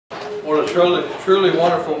What a truly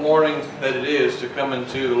wonderful morning that it is to come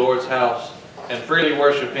into the Lord's house and freely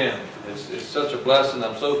worship Him. It's such a blessing.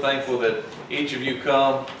 I'm so thankful that each of you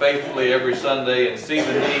come faithfully every Sunday and see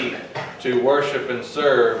the need to worship and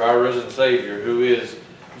serve our risen Savior, who is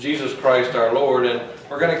Jesus Christ our Lord. And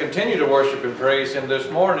we're going to continue to worship and praise Him this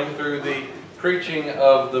morning through the preaching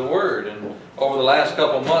of the Word. And over the last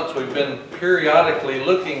couple months, we've been periodically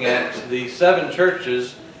looking at the 7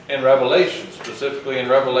 churches in Revelation, specifically in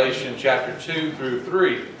Revelation chapter 2 through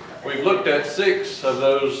 3. We've looked at 6 of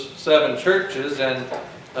those 7 churches, and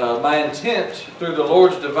my intent through the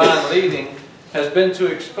Lord's divine leading has been to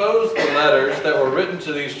expose the letters that were written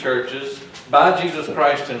to these churches by Jesus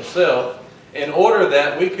Christ Himself in order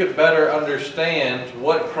that we could better understand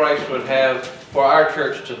what Christ would have for our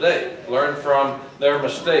church today. Learn from their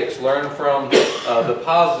mistakes, learn from the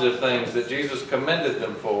positive things that Jesus commended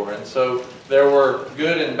them for. And so there were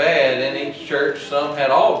good and bad in each church. Some had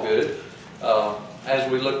all good, as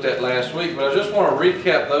we looked at last week. But I just want to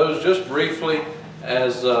recap those just briefly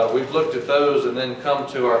as we've looked at those and then come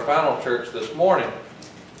to our final church this morning.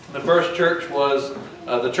 The first church was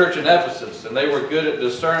the church in Ephesus, and they were good at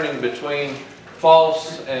discerning between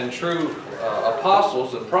false and true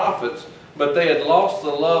apostles and prophets, but they had lost the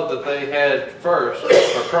love that they had first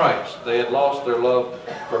for Christ. They had lost their love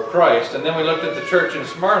for Christ. And then we looked at the church in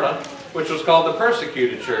Smyrna, which was called the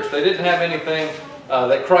persecuted church. They didn't have anything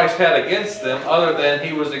that Christ had against them other than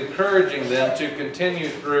He was encouraging them to continue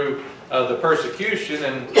through the persecution,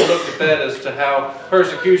 and we looked at that as to how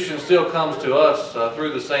persecution still comes to us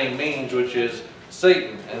through the same means, which is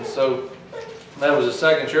Satan. And so that was the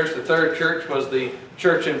second church. The third church was the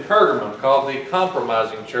church in Pergamum, called the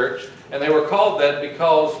compromising church. And they were called that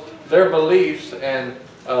because their beliefs and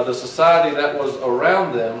the society that was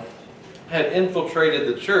around them had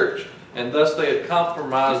infiltrated the church, and thus they had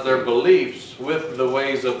compromised their beliefs with the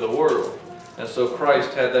ways of the world. And so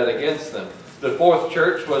Christ had that against them. The fourth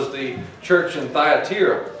church was the church in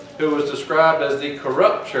Thyatira, who was described as the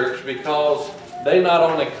corrupt church because they not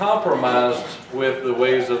only compromised with the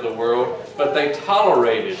ways of the world, but they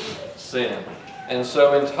tolerated sin. And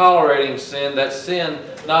so in tolerating sin, that sin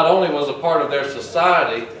not only was a part of their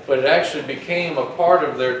society, but it actually became a part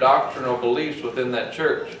of their doctrinal beliefs within that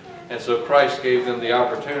church. And so Christ gave them the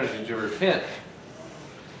opportunity to repent.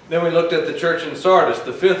 Then we looked at the church in Sardis,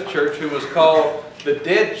 the fifth church, who was called the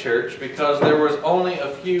dead church because there was only a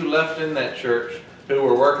few left in that church who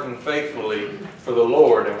were working faithfully for the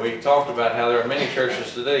Lord. And we talked about how there are many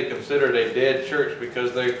churches today considered a dead church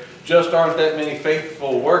because there just aren't that many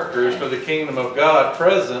faithful workers for the kingdom of God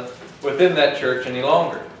present within that church any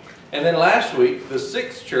longer. And then last week, the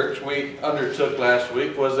sixth church we undertook last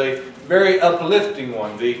week was a very uplifting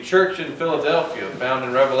one, the church in Philadelphia, found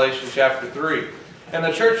in Revelation chapter 3. And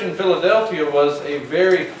the church in Philadelphia was a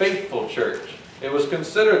very faithful church. It was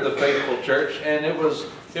considered the faithful church, and it was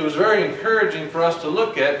very encouraging for us to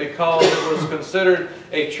look at because it was considered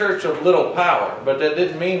a church of little power. But that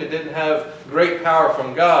didn't mean it didn't have great power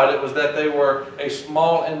from God. It was that they were a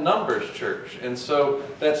small in numbers church. And so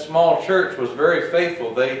that small church was very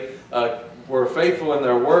faithful. They were faithful in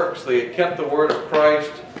their works. They had kept the word of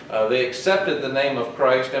Christ. They accepted the name of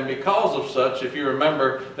Christ. And because of such, if you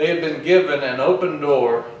remember, they had been given an open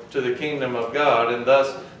door to the kingdom of God. And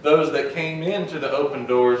thus, those that came into the open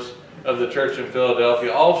doors of the church in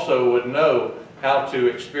Philadelphia also would know how to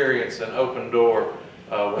experience an open door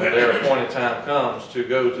when their appointed time comes to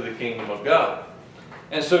go to the kingdom of God.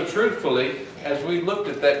 And so truthfully, as we looked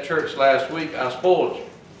at that church last week, I spoiled you.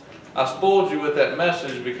 I spoiled you with that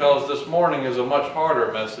message because this morning is a much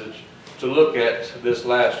harder message to look at this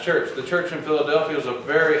last church. The church in Philadelphia is a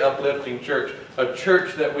very uplifting church, a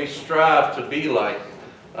church that we strive to be like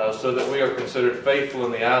so that we are considered faithful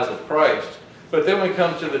in the eyes of Christ. But then we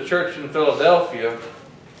come to the church in Philadelphia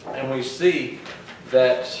and we see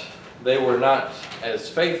that they were not as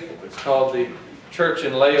faithful. It's called the church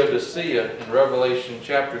in Laodicea in Revelation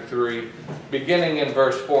chapter 3, beginning in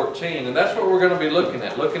verse 14. And that's what we're going to be looking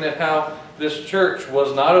at how this church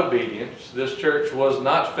was not obedient. This church was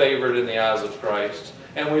not favored in the eyes of Christ.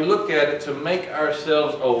 And we look at it to make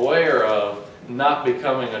ourselves aware of not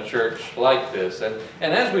becoming a church like this. And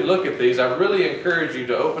as we look at these, I really encourage you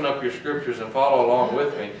to open up your scriptures and follow along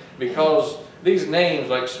with me, because these names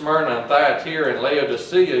like Smyrna and Thyatira and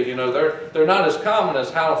Laodicea, you know, they're not as common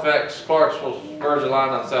as Halifax, Clarksville,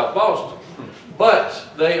 Virginia, and South Boston.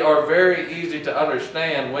 But they are very easy to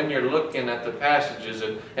understand when you're looking at the passages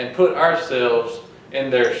and put ourselves in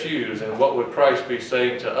their shoes. And what would Christ be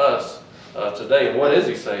saying to us today? And what is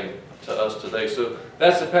He saying to us today? So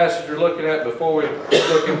that's the passage we're looking at. Before we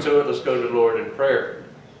look into it, let's go to the Lord in prayer.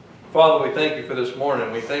 Father, we thank you for this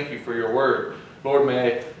morning. We thank you for your word. Lord,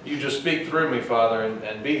 may you just speak through me, Father,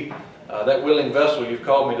 and be that willing vessel you've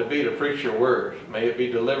called me to be to preach your word. May it be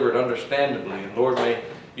delivered understandably. And Lord, may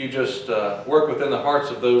you just work within the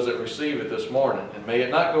hearts of those that receive it this morning. And may it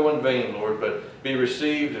not go in vain, Lord, but be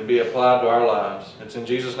received and be applied to our lives. It's in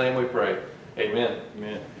Jesus' name we pray. Amen.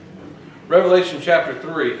 Amen. Revelation chapter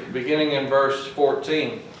 3, beginning in verse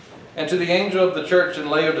 14. And to the angel of the church in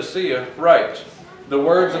Laodicea write, the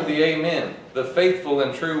words of the Amen, the faithful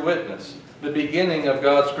and true witness, the beginning of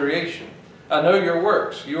God's creation. I know your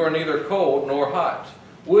works. You are neither cold nor hot.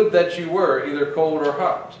 Would that you were either cold or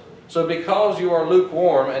hot. So because you are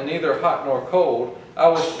lukewarm and neither hot nor cold, I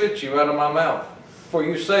will spit you out of my mouth. For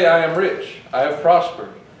you say, I am rich, I have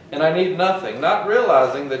prospered, and I need nothing, not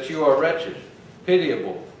realizing that you are wretched,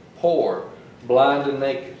 pitiable, poor, blind, and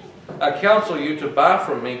naked. I counsel you to buy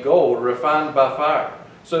from me gold refined by fire,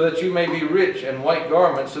 so that you may be rich, and white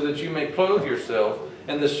garments, so that you may clothe yourself,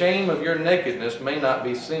 and the shame of your nakedness may not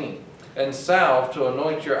be seen, and salve to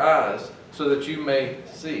anoint your eyes, so that you may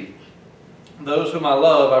see. Those whom I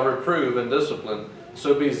love I reprove and discipline,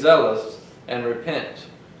 so be zealous and repent.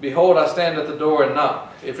 Behold, I stand at the door and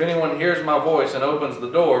knock. If anyone hears my voice and opens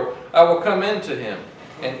the door, I will come in to him,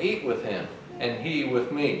 and eat with him, and he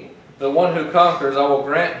with me. The one who conquers I will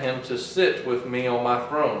grant him to sit with me on my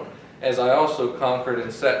throne, as I also conquered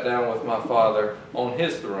and sat down with my Father on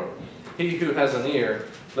his throne. He who has an ear,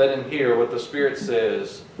 let him hear what the Spirit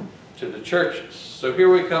says to the churches. So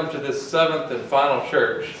here we come to this seventh and final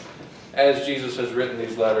church, as Jesus has written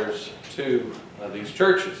these letters to these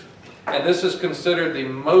churches. And this is considered the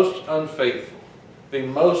most unfaithful, the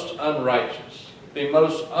most unrighteous, the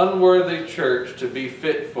most unworthy church to be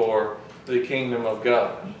fit for the kingdom of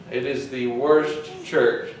God. It is the worst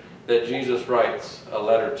church that Jesus writes a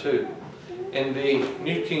letter to. In the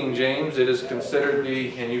New King James, it is considered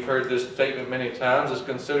and you've heard this statement many times, it's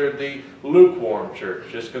considered the lukewarm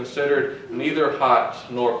church. It's considered neither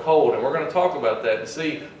hot nor cold. And we're going to talk about that and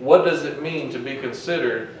see what does it mean to be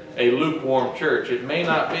considered a lukewarm church. It may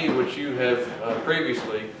not be what you have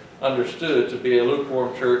previously understood to be a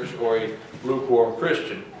lukewarm church or a lukewarm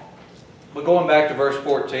Christian. But going back to verse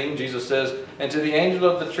 14, Jesus says, and to the angel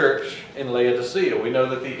of the church in Laodicea. We know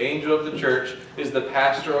that the angel of the church is the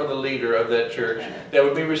pastor or the leader of that church that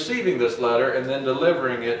would be receiving this letter and then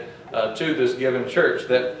delivering it to this given church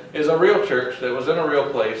that is a real church that was in a real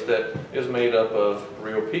place that is made up of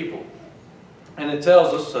real people. And it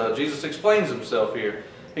tells us, Jesus explains himself here.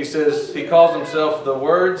 He says, he calls himself the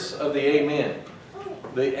words of the Amen.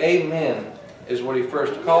 The Amen is what he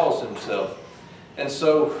first calls himself. And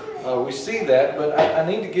so we see that, but I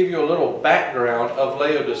need to give you a little background of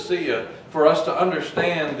Laodicea for us to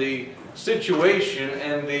understand the situation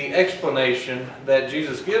and the explanation that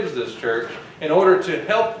Jesus gives this church in order to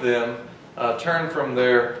help them turn from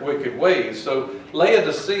their wicked ways. So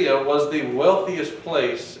Laodicea was the wealthiest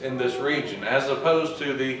place in this region. As opposed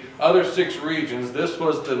to the other 6 regions, this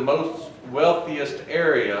was the most wealthiest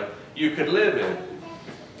area you could live in.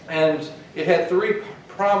 And it had 3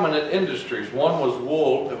 prominent industries. One was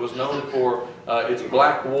wool. It was known for its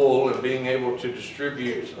black wool and being able to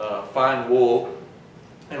distribute fine wool.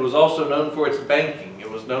 It was also known for its banking.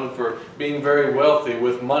 It was known for being very wealthy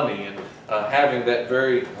with money and having that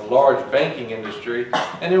very large banking industry.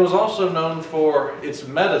 And it was also known for its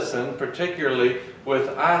medicine, particularly with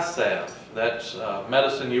eye salve. That's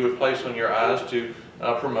medicine you would place on your eyes to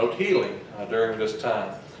promote healing during this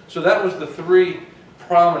time. So that was the 3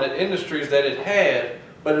 prominent industries that it had,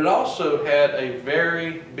 but it also had a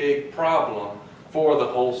very big problem for the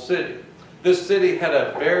whole city. This city had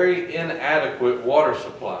a very inadequate water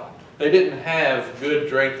supply. They didn't have good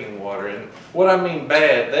drinking water. And what I mean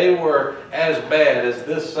bad, they were as bad as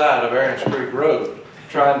this side of Aaron's Creek Road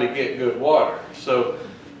trying to get good water. So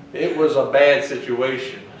it was a bad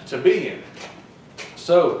situation to be in.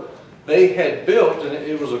 So they had built, and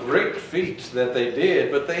it was a great feat that they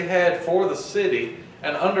did, but they had for the city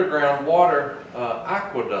an underground water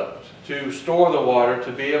aqueduct to store the water,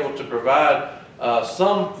 to be able to provide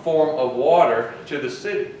some form of water to the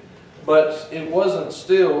city. But it wasn't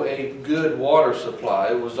still a good water supply.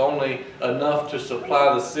 It was only enough to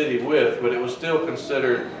supply the city with, but it was still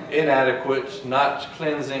considered inadequate, not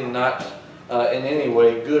cleansing, not in any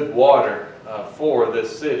way good water for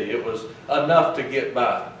this city. It was enough to get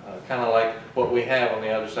by. Kind of like what we have on the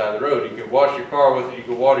other side of the road. You could wash your car with it, you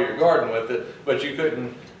could water your garden with it, but you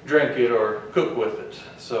couldn't drink it or cook with it.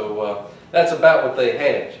 So that's about what they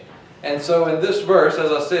had. And so in this verse,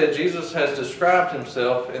 as I said, Jesus has described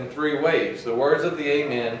himself in 3 ways. The words of the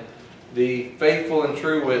Amen, the faithful and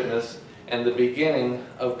true witness, and the beginning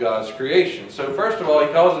of God's creation. So first of all,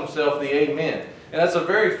 he calls himself the Amen. And that's a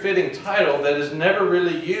very fitting title that is never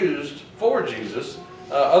really used for Jesus,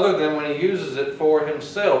 other than when he uses it for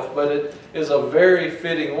himself, but it is a very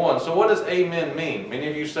fitting one. So what does Amen mean? Many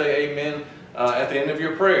of you say Amen at the end of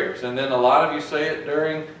your prayers, and then a lot of you say it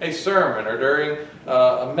during a sermon or during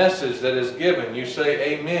a message that is given. You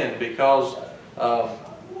say Amen because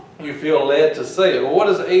you feel led to say it. Well, what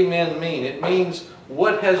does Amen mean? It means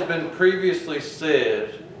what has been previously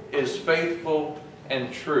said is faithful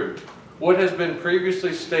and true. What has been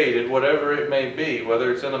previously stated, whatever it may be,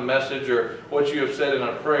 whether it's in a message or what you have said in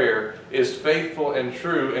a prayer, is faithful and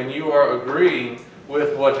true, and you are agreeing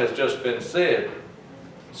with what has just been said.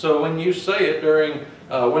 So when you say it during,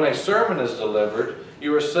 when a sermon is delivered,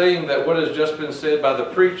 you are saying that what has just been said by the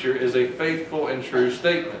preacher is a faithful and true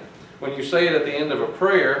statement. When you say it at the end of a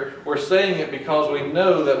prayer, we're saying it because we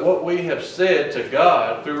know that what we have said to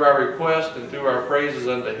God through our request and through our praises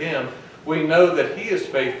unto Him, we know that He is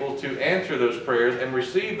faithful to answer those prayers and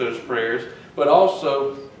receive those prayers, but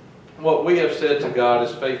also what we have said to God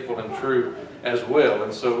is faithful and true as well.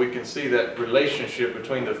 And so we can see that relationship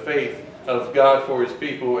between the faith of God for His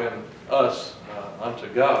people and us unto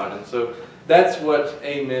God. And so that's what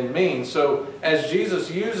Amen means. So as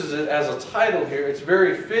Jesus uses it as a title here, it's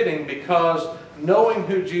very fitting because knowing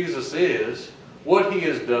who Jesus is, what He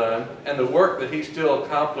has done, and the work that He still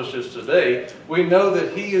accomplishes today, we know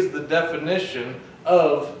that He is the definition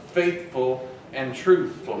of faithful and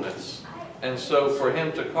truthfulness. And so for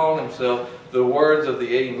Him to call Himself the words of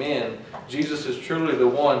the Amen, Jesus is truly the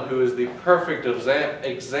one who is the perfect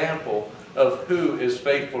example of who is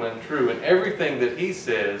faithful and true. And everything that He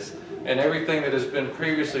says and everything that has been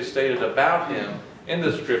previously stated about Him in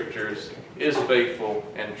the Scriptures is faithful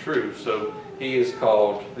and true. So He is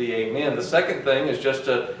called the Amen. The second thing is just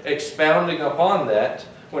expounding upon that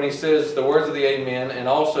when He says the words of the Amen, and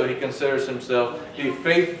also He considers Himself the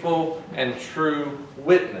faithful and true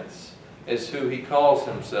witness is who He calls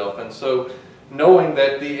Himself. And so knowing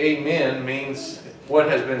that the Amen means what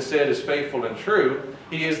has been said is faithful and true,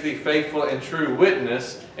 He is the faithful and true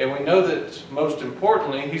witness, and we know that most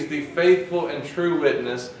importantly, He's the faithful and true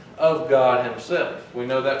witness of God Himself. We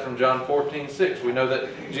know that from John 14:6. We know that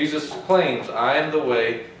Jesus claims, I am the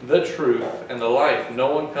way, the truth, and the life.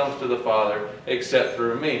 No one comes to the Father except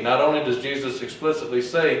through me. Not only does Jesus explicitly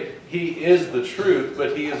say He is the truth,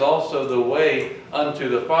 but He is also the way unto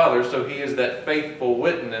the Father. So He is that faithful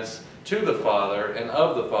witness to the Father and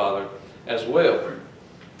of the Father as well.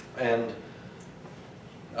 And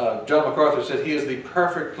John MacArthur said He is the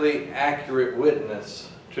perfectly accurate witness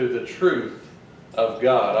to the truth of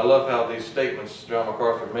God. I love how these statements John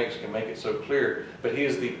MacArthur makes can make it so clear. But He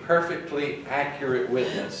is the perfectly accurate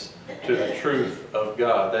witness to the truth of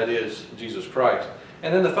God. That is Jesus Christ.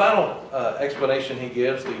 And then the final explanation He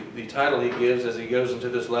gives, the title He gives as He goes into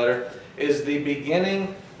this letter, is the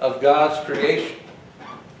beginning of God's creation.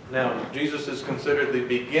 Now, Jesus is considered the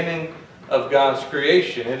beginning of God's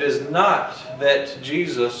creation. It is not that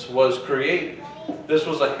Jesus was created. This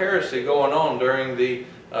was a heresy going on during the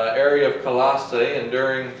area of Colossae and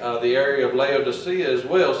during the area of Laodicea as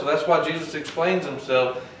well. So that's why Jesus explains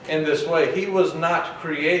Himself in this way. He was not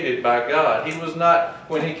created by God. He was not,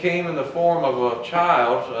 when He came in the form of a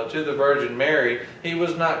child to the Virgin Mary, He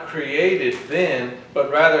was not created then,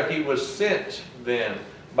 but rather He was sent then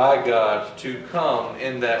by God to come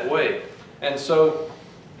in that way. And so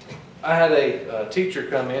I had a teacher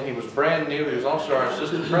come in. He was brand new. He was also our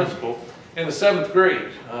assistant principal in the 7th grade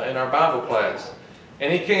in our Bible class.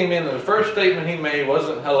 And he came in, and the first statement he made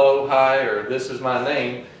wasn't hello, hi, or this is my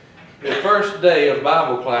name. The first day of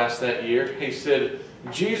Bible class that year, he said,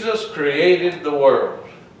 Jesus created the world.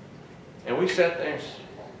 And we sat there and said,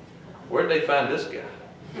 where did they find this guy?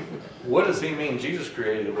 What does he mean Jesus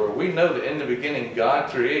created the world? We know that in the beginning God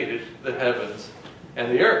created the heavens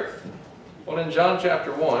and the earth. Well, in John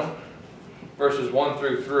chapter 1, verses 1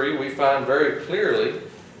 through 3, we find very clearly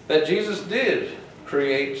that Jesus did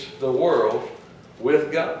create the world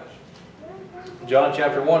with God. John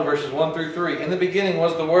chapter 1, verses 1 through 3. In the beginning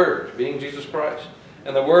was the Word, being Jesus Christ.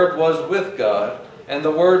 And the Word was with God, and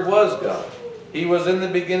the Word was God. He was in the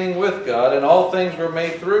beginning with God, and all things were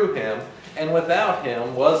made through Him, and without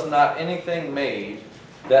Him was not anything made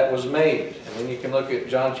that was made. And then you can look at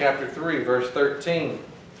John chapter 3, verse 13.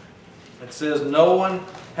 It says, no one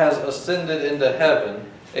has ascended into heaven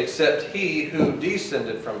except He who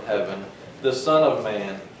descended from heaven, the Son of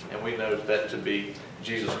Man. And we know that to be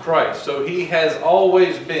Jesus Christ. So He has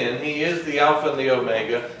always been. He is the Alpha and the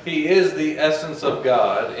Omega. He is the essence of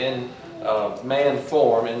God in man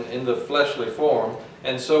form, in the fleshly form.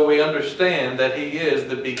 And so we understand that He is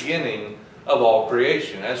the beginning of all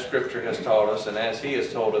creation, as Scripture has taught us and as He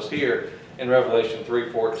has told us here in Revelation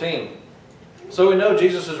 3:14. So we know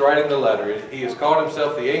Jesus is writing the letter. He has called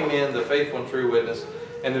Himself the Amen, the faithful and true witness,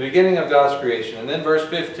 and the beginning of God's creation. And then verse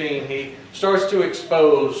 15, He starts to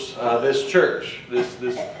expose this church,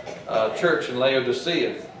 this church in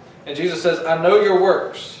Laodicea. And Jesus says, I know your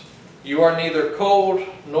works. You are neither cold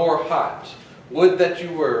nor hot. Would that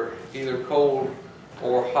you were either cold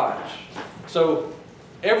or hot. So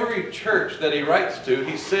every church that He writes to,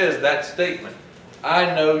 He says that statement, I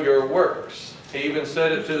know your works. He even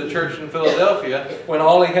said it to the church in Philadelphia when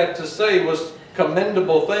all He had to say was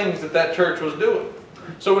commendable things that that church was doing.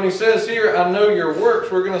 So when He says here, I know your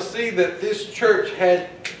works, we're going to see that this church had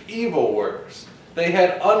evil works. They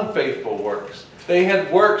had unfaithful works. They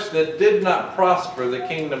had works that did not prosper the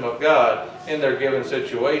kingdom of God in their given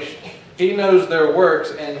situation. He knows their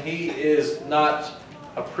works, and He is not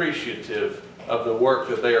appreciative of the work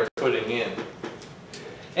that they are putting in.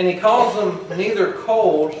 And He calls them neither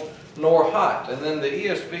cold nor hot. And then the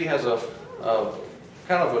ESV has a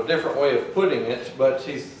kind of a different way of putting it, but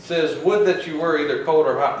he says, would that you were either cold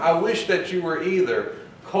or hot. I wish that you were either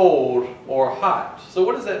cold or hot. So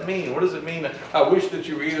what does that mean? What does it mean, I wish that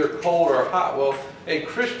you were either cold or hot? Well, a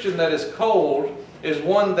Christian that is cold is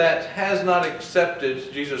one that has not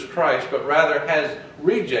accepted Jesus Christ, but rather has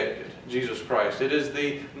rejected Jesus Christ. It is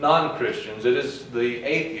the non-Christians. It is the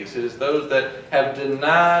atheists. It is those that have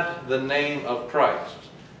denied the name of Christ.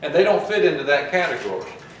 And they don't fit into that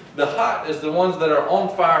category. The hot is the ones that are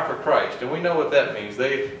on fire for Christ. And we know what that means.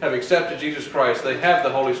 They have accepted Jesus Christ. They have the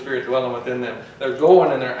Holy Spirit dwelling within them. They're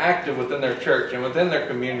going and they're active within their church and within their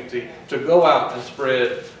community to go out and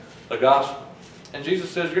spread the gospel. And Jesus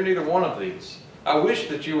says, you're neither one of these. I wish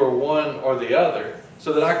that you were one or the other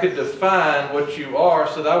so that I could define what you are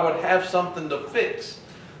so that I would have something to fix.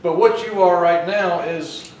 But what you are right now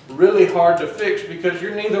is really hard to fix because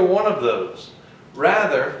you're neither one of those.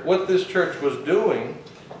 Rather, what this church was doing,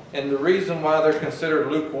 and the reason why they're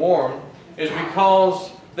considered lukewarm, is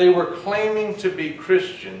because they were claiming to be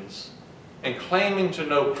Christians and claiming to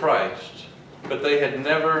know Christ, but they had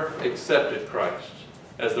never accepted Christ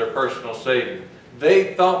as their personal Savior.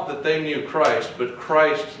 They thought that they knew Christ, but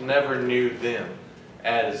Christ never knew them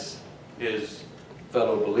as His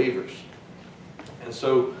fellow believers. And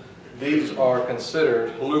so these are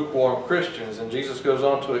considered lukewarm Christians, and Jesus goes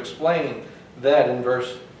on to explain that in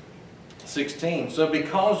verse 16. So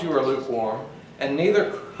because you are lukewarm and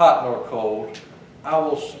neither hot nor cold, I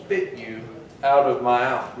will spit you out of my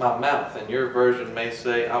mouth. And your version may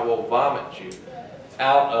say, I will vomit you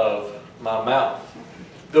out of my mouth.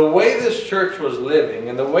 The way this church was living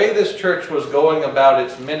and the way this church was going about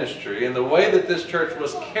its ministry and the way that this church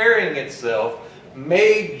was carrying itself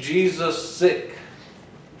made Jesus sick.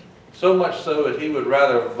 So much so that He would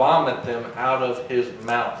rather vomit them out of His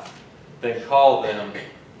mouth than call them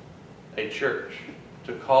a church,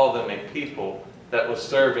 to call them a people that was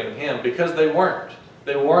serving Him, because they weren't.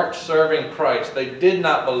 They weren't serving Christ. They did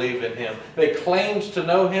not believe in Him. They claimed to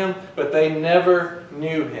know Him, but they never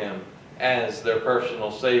knew Him as their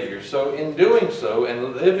personal Savior. So in doing so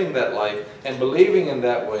and living that life and believing in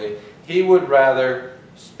that way, He would rather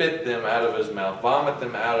spit them out of His mouth, vomit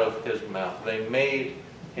them out of His mouth. They made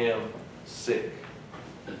Him sick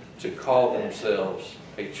to call themselves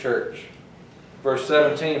a church. Verse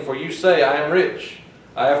 17, for you say, I am rich,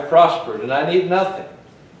 I have prospered, and I need nothing,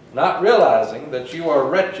 not realizing that you are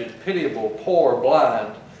wretched, pitiable, poor,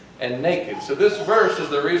 blind, and naked. So this verse is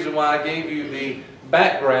the reason why I gave you the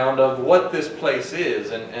background of what this place is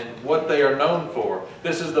and what they are known for.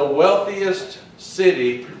 This is the wealthiest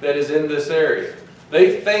city that is in this area.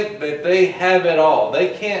 They think that they have it all.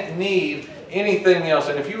 They can't need anything else.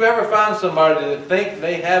 And if you ever find somebody that think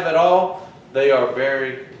they have it all, they are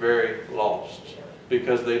very, very lost,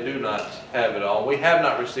 because they do not have it all. We have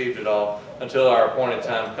not received it all until our appointed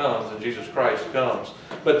time comes and Jesus Christ comes.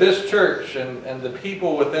 But this church and the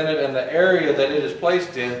people within it and the area that it is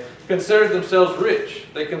placed in considered themselves rich.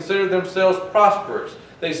 They considered themselves prosperous.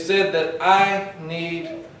 They said that I need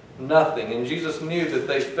nothing. And Jesus knew that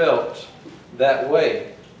they felt that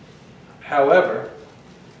way. However,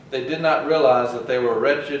 they did not realize that they were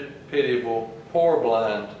wretched, pitiable, poor,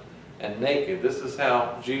 blind, and naked. This is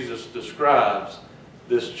how Jesus describes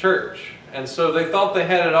this church. And so they thought they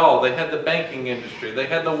had it all. They had the banking industry. They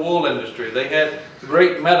had the wool industry. They had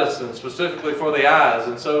great medicine specifically for the eyes.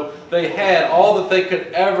 And so they had all that they could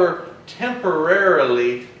ever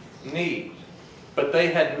temporarily need. But they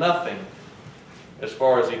had nothing as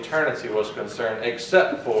far as eternity was concerned,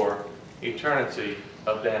 except for eternity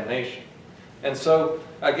of damnation. And so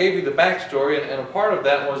I gave you the backstory, and a part of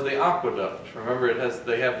that was the aqueduct. Remember,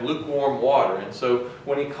 they have lukewarm water. And so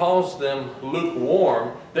when he calls them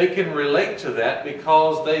lukewarm, they can relate to that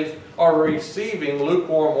because they are receiving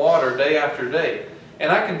lukewarm water day after day.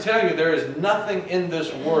 And I can tell you there is nothing in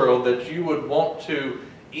this world that you would want to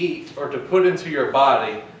eat or to put into your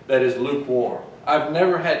body that is lukewarm. I've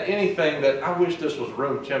never had anything that I wish this was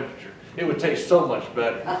room temperature. It would taste so much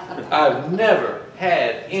better. I've never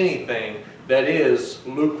had anything that is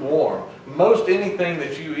lukewarm. Most anything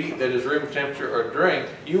that you eat that is room temperature or drink,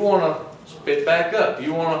 you want to spit back up.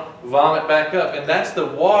 You want to vomit back up. And that's the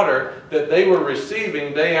water that they were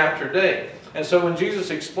receiving day after day. And so when Jesus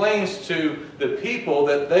explains to the people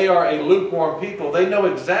that they are a lukewarm people, they know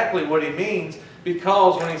exactly what he means,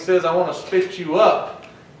 because when he says, I want to spit you up,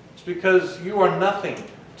 it's because you are nothing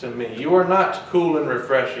to me. You are not cool and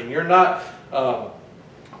refreshing. You're not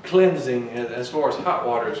cleansing as far as hot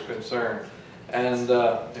water is concerned. And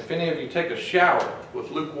if any of you take a shower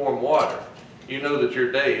with lukewarm water, you know that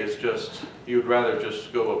your day is just, you would rather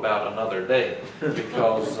just go about another day,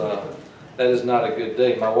 because that is not a good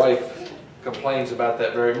day. My wife complains about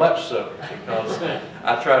that very much so, because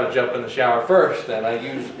I try to jump in the shower first and I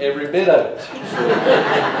use every bit of it. So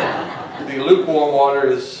the lukewarm water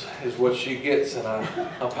is what she gets, and I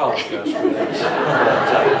apologize for that.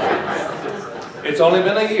 It's only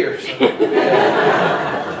been a year. So.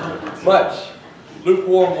 But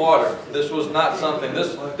lukewarm water, this was not something,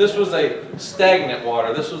 this was a stagnant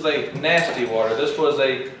water, this was a nasty water, this was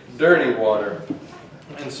a dirty water.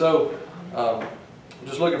 And so, I'm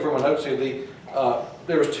just looking for my notes here,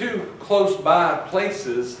 there was two close by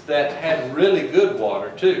places that had really good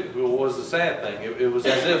water too. It was the sad thing. It was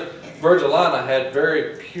as if Virgilina had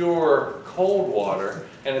very pure cold water,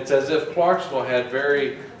 and it's as if Clarksville had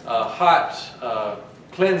very hot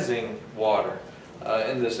cleansing water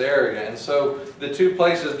in this area. And so the two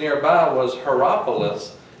places nearby was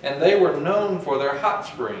Hierapolis, and they were known for their hot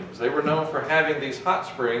springs. They were known for having these hot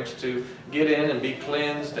springs to get in and be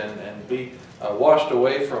cleansed and be washed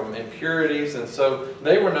away from impurities. And so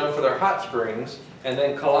they were known for their hot springs. And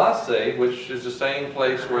then Colossae, which is the same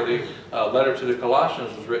place where the letter to the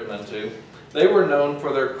Colossians was written unto, they were known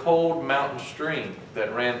for their cold mountain stream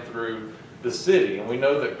that ran through the city. And we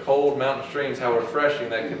know that cold mountain streams, how refreshing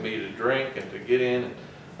that can be to drink and to get in,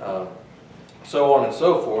 and so on and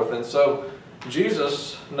so forth. And so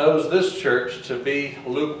Jesus knows this church to be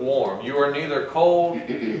lukewarm. You are neither cold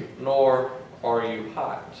nor are you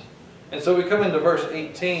hot. And so we come into verse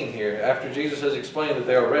 18 here, after Jesus has explained that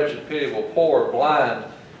they are wretched, pitiable, poor, blind,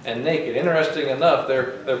 and naked. Interesting enough,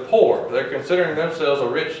 they're poor. They're considering themselves a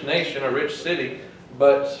rich nation, a rich city,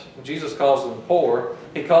 but Jesus calls them poor.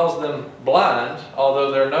 He calls them blind,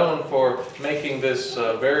 although they're known for making this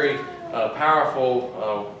very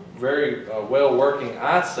powerful, very well-working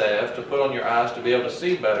eye salve to put on your eyes to be able to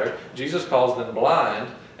see better. Jesus calls them blind,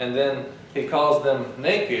 and then he calls them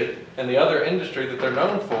naked, and the other industry that they're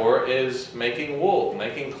known for is making wool,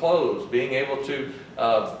 making clothes, being able to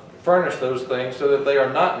furnish those things so that they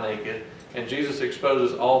are not naked. And Jesus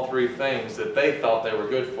exposes all three things that they thought they were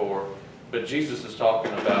good for, but Jesus is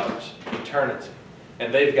talking about eternity.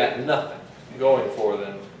 And they've got nothing going for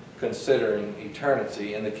them considering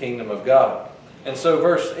eternity in the kingdom of God. And so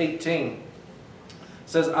verse 18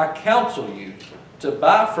 says, I counsel you to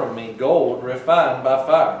buy from me gold refined by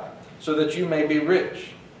fire, so that you may be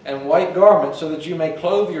rich, and white garments, so that you may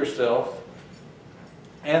clothe yourself,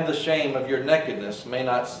 and the shame of your nakedness may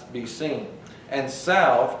not be seen, and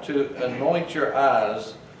salve to anoint your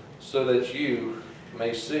eyes, so that you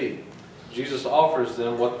may see. Jesus offers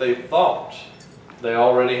them what they thought they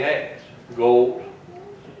already had: gold,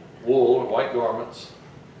 wool, white garments,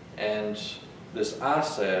 and this eye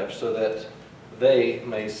salve, so that they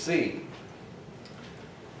may see.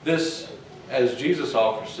 This, as Jesus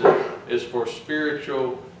offers it, is for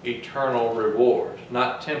spiritual, eternal reward,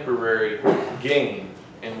 not temporary gain,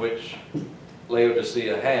 in which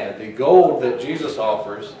Laodicea had. The gold that Jesus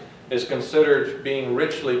offers is considered being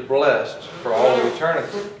richly blessed for all of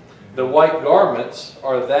eternity. The white garments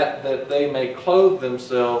are that they may clothe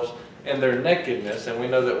themselves in their nakedness, and we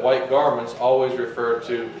know that white garments always refer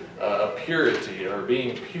to purity, or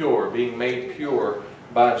being pure, being made pure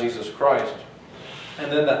by Jesus Christ.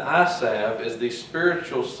 And then the eye salve is the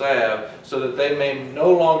spiritual salve, so that they may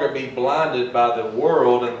no longer be blinded by the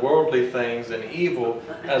world and worldly things and evil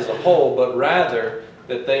as a whole, but rather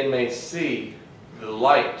that they may see the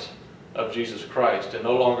light of Jesus Christ and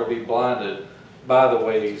no longer be blinded by the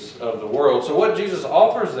ways of the world. So what Jesus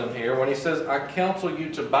offers them here when he says, I counsel you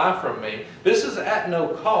to buy from me, this is at no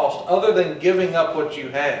cost other than giving up what you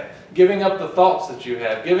have, giving up the thoughts that you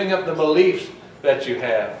have, giving up the beliefs that you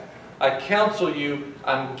have. I counsel you,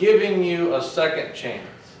 I'm giving you a second chance.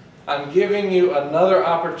 I'm giving you another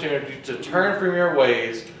opportunity to turn from your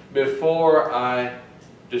ways before I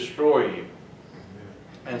destroy you.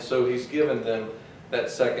 And so he's given them that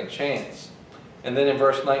second chance. And then in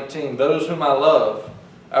verse 19, those whom I love,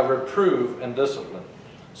 I reprove and discipline.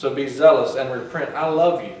 So be zealous and repent. I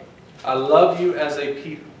love you. I love you as a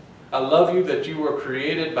people. I love you that you were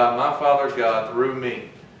created by my Father God through me.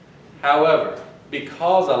 However,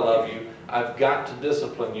 because I love you, I've got to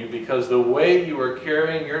discipline you because the way you are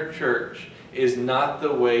carrying your church is not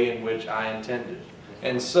the way in which I intended.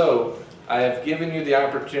 And so, I have given you the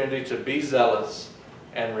opportunity to be zealous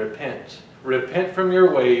and repent. Repent from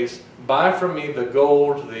your ways. Buy from me the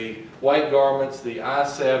gold, the white garments, the eye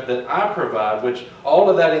salve that I provide, which all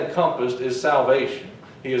of that encompassed is salvation.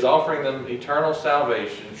 He is offering them eternal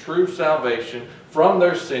salvation, true salvation from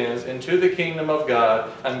their sins into the kingdom of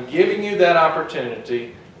God. I'm giving you that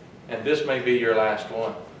opportunity, and this may be your last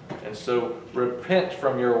one. And so repent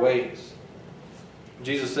from your ways.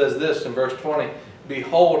 Jesus says this in verse 20,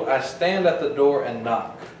 behold, I stand at the door and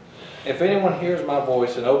knock. If anyone hears my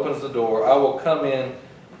voice and opens the door, I will come in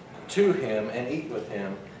to him and eat with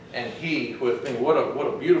him, and he with me. What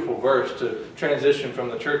a beautiful verse to transition from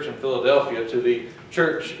the church in Philadelphia to the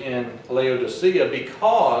church in Laodicea,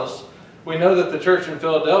 because we know that the church in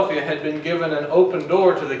Philadelphia had been given an open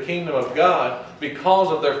door to the kingdom of God because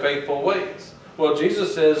of their faithful ways. Well,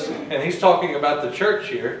 Jesus says, and he's talking about the church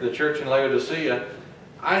here, the church in Laodicea,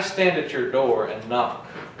 I stand at your door and knock.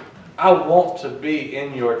 I want to be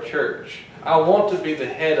in your church. I want to be the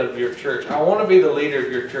head of your church. I want to be the leader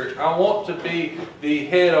of your church. I want to be the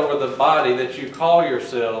head over the body that you call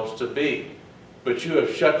yourselves to be. But you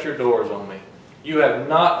have shut your doors on me. You have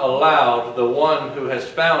not allowed the one who has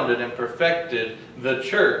founded and perfected the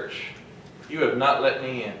church. You have not let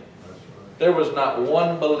me in. There was not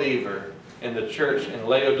one believer in the church in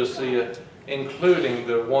Laodicea, including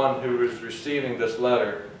the one who was receiving this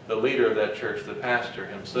letter, the leader of that church, the pastor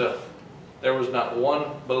himself. There was not one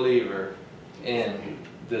believer in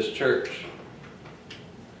this church.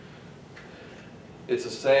 It's a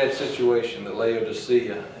sad situation that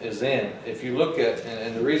Laodicea is in. If you look at,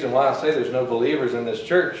 and the reason why I say there's no believers in this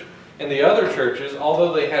church, in the other churches,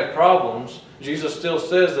 although they had problems, Jesus still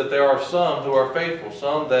says that there are some who are faithful,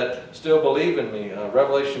 some that still believe in me.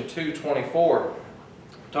 Revelation 2:24,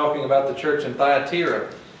 talking about the church in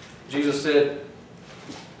Thyatira, Jesus said,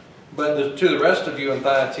 but to the rest of you in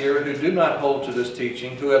Thyatira who do not hold to this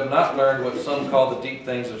teaching, who have not learned what some call the deep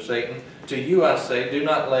things of Satan, to you I say, do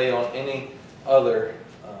not lay on any other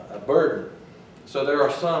burden. So there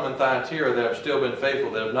are some in Thyatira that have still been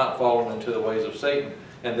faithful, that have not fallen into the ways of Satan.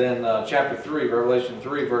 And then chapter 3, Revelation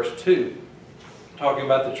 3, verse 2, talking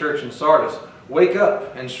about the church in Sardis. Wake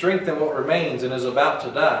up and strengthen what remains and is about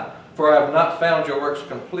to die, for I have not found your works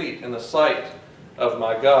complete in the sight of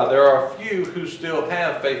my God. There are a few who still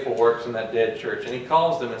have faithful works in that dead church. And he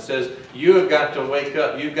calls them and says, you have got to wake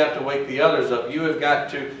up. You've got to wake the others up. You have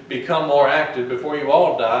got to become more active before you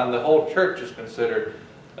all die. And the whole church is considered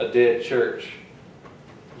a dead church.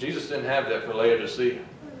 Jesus didn't have that for Laodicea.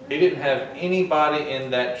 He didn't have anybody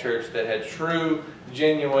in that church that had true,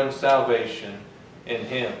 genuine salvation in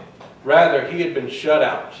him. Rather, he had been shut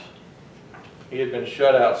out. He had been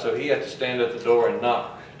shut out, so he had to stand at the door and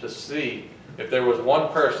knock to see if there was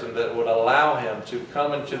one person that would allow him to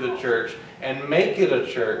come into the church and make it a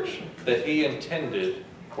church that he intended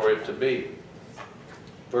for it to be.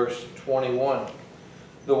 Verse 21,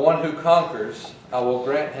 the one who conquers, I will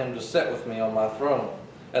grant him to sit with me on my throne,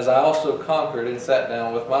 as I also conquered and sat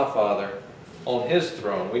down with my Father on his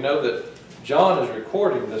throne. We know that John is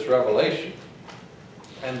recording this revelation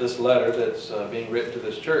and this letter that's being written to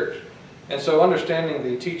this church. And so understanding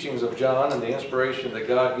the teachings of John and the inspiration that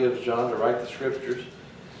God gives John to write the scriptures,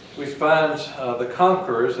 we find the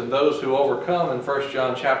conquerors and those who overcome in 1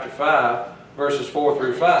 John chapter 5, verses 4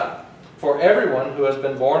 through 5. For everyone who has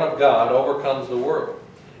been born of God overcomes the world.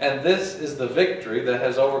 And this is the victory that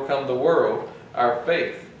has overcome the world, our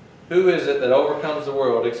faith. Who is it that overcomes the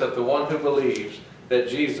world except the one who believes that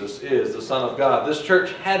Jesus is the Son of God? This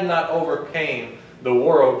church had not overcame the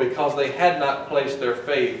world because they had not placed their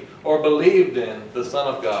faith or believed in the Son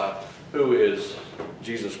of God, who is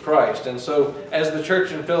Jesus Christ. And so, as the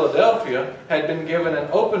church in Philadelphia had been given an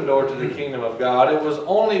open door to the kingdom of God, it was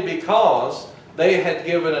only because they had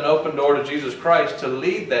given an open door to Jesus Christ to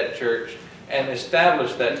lead that church and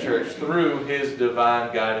establish that church through His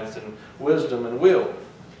divine guidance and wisdom and will.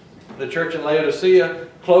 The church in Laodicea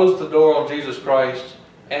closed the door on Jesus Christ,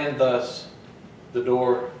 and thus the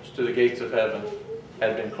doors to the gates of heaven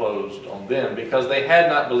had been closed on them because they had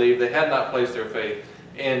not believed, they had not placed their faith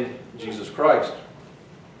in Jesus Christ.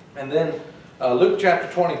 And then Luke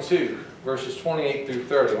chapter 22, verses 28 through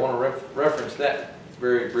 30. I want to reference that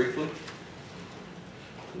very briefly.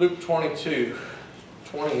 Luke 22,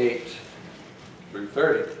 28 through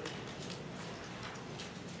 30.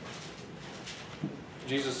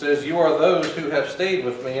 Jesus says, "You are those who have stayed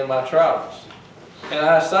with me in my trials. And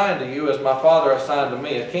I assign to you, as my Father assigned to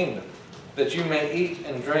me, a kingdom, that you may eat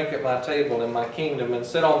and drink at my table in my kingdom, and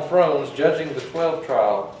sit on thrones judging the 12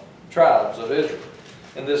 tribes of Israel."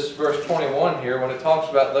 In this verse 21 here, when it talks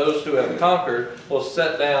about those who have conquered will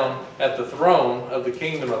sit down at the throne of the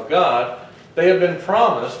kingdom of God, they have been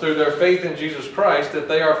promised through their faith in Jesus Christ that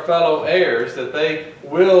they are fellow heirs, that they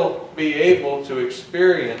will be able to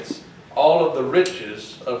experience all of the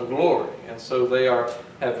riches of glory. And so they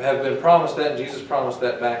have been promised that, and Jesus promised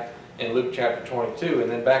that back in Luke chapter 22.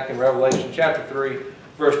 And then back in Revelation chapter 3,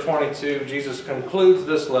 verse 22, Jesus concludes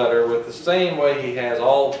this letter with the same way He has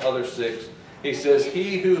all other 6. He says,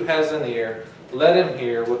 "He who has an ear, let him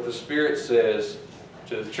hear what the Spirit says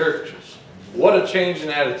to the churches." What a change in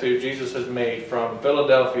attitude Jesus has made from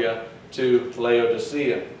Philadelphia to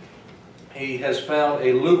Laodicea. He has found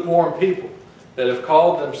a lukewarm people that have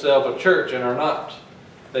called themselves a church and are not.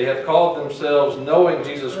 They have called themselves knowing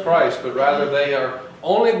Jesus Christ, but rather they are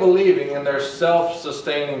only believing in their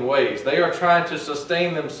self-sustaining ways. They are trying to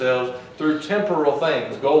sustain themselves through temporal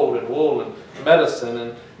things, gold and wool and medicine,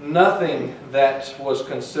 and nothing that was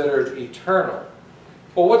considered eternal.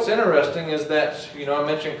 Well, what's interesting is that, I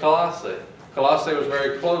mentioned Colossae. Colossae was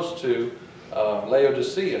very close to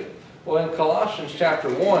Laodicea. Well, in Colossians chapter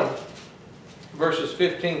 1, verses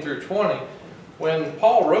 15 through 20, when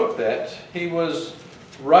Paul wrote that, he was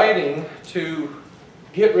writing to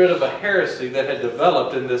get rid of a heresy that had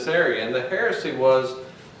developed in this area. And the heresy was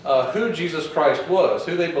who Jesus Christ was,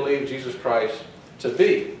 who they believed Jesus Christ to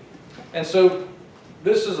be. And so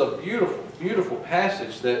this is a beautiful, beautiful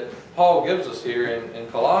passage that Paul gives us here in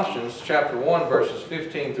Colossians chapter 1, verses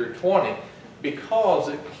 15 through 20, because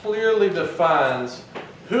it clearly defines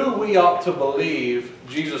who we ought to believe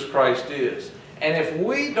Jesus Christ is. And if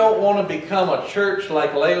we don't want to become a church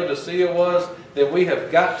like Laodicea was, then we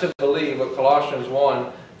have got to believe what Colossians 1,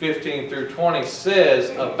 15 through 20 says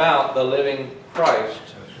about the living Christ,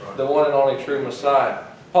 the one and only true Messiah.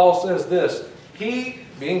 Paul says this, "He,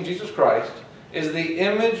 being Jesus Christ, is the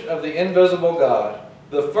image of the invisible God,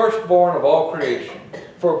 the firstborn of all creation.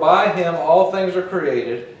 For by Him all things are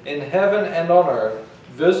created, in heaven and on earth,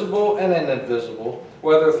 visible and invisible,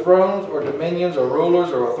 whether thrones or dominions or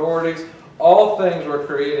rulers or authorities, all things were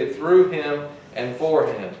created through Him and for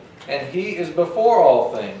Him. And He is before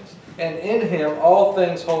all things, and in Him all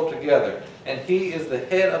things hold together. And He is the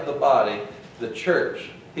head of the body, the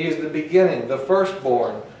church. He is the beginning, the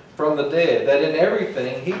firstborn from the dead, that in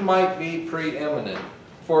everything He might be preeminent.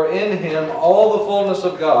 For in Him all the fullness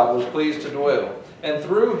of God was pleased to dwell, and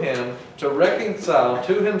through Him to reconcile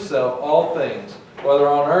to Himself all things, whether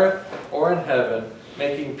on earth or in heaven,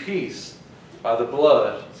 making peace by the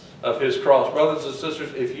blood of His cross." Brothers and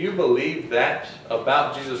sisters, if you believe that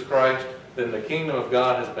about Jesus Christ, then the kingdom of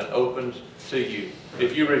God has been opened to you.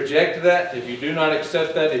 If you reject that, if you do not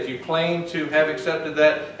accept that, if you claim to have accepted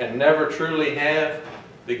that and never truly have,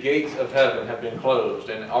 the gates of heaven have been closed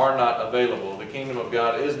and are not available. The kingdom of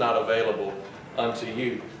God is not available unto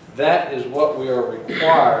you. That is what we are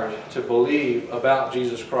required to believe about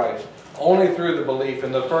Jesus Christ. Only through the belief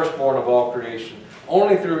in the firstborn of all creation.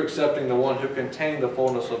 Only through accepting the one who contained the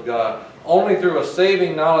fullness of God. Only through a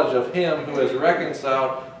saving knowledge of Him who has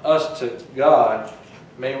reconciled us to God,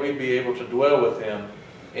 may we be able to dwell with Him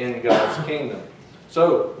in God's kingdom.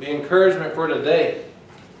 So, the encouragement for today,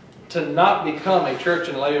 to not become a church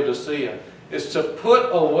in Laodicea, is to put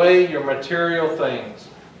away your material things.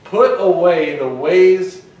 Put away the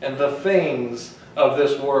ways and the things of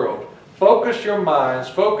this world. Focus your minds,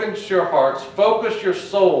 focus your hearts, focus your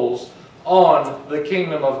souls on the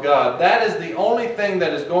kingdom of God. That is the only thing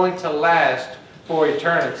that is going to last for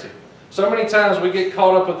eternity. So many times we get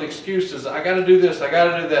caught up with excuses. I got to do this, I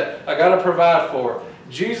got to do that, I got to provide for.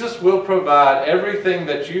 Jesus will provide everything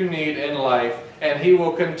that you need in life, and He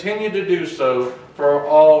will continue to do so for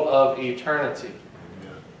all of eternity.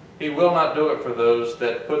 He will not do it for those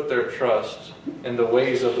that put their trust in the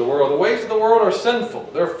ways of the world. The ways of the world are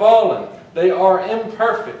sinful. They're fallen. They are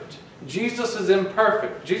imperfect. Jesus is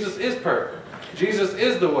imperfect. Jesus is perfect. Jesus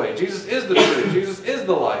is the way. Jesus is the truth. Jesus is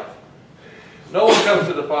the life. No one comes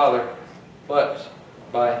to the Father but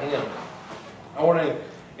by Him. I want to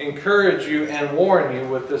encourage you and warn you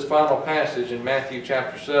with this final passage in Matthew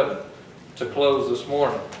chapter 7 to close this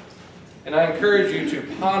morning. And I encourage you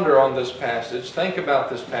to ponder on this passage, think about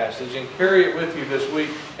this passage, and carry it with you this week,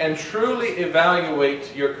 and truly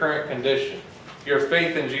evaluate your current condition, your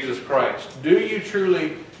faith in Jesus Christ. Do you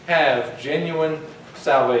truly have genuine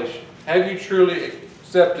salvation? Have you truly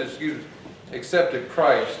accepted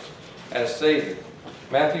Christ as Savior?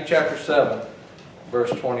 Matthew chapter 7,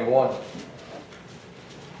 verse 21.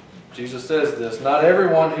 Jesus says this, "Not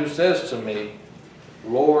everyone who says to me,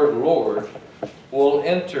 'Lord, Lord,' will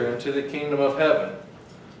enter into the kingdom of heaven,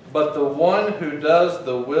 but the one who does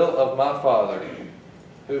the will of my Father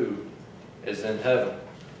who is in heaven."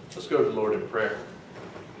 Let's go to the Lord in prayer.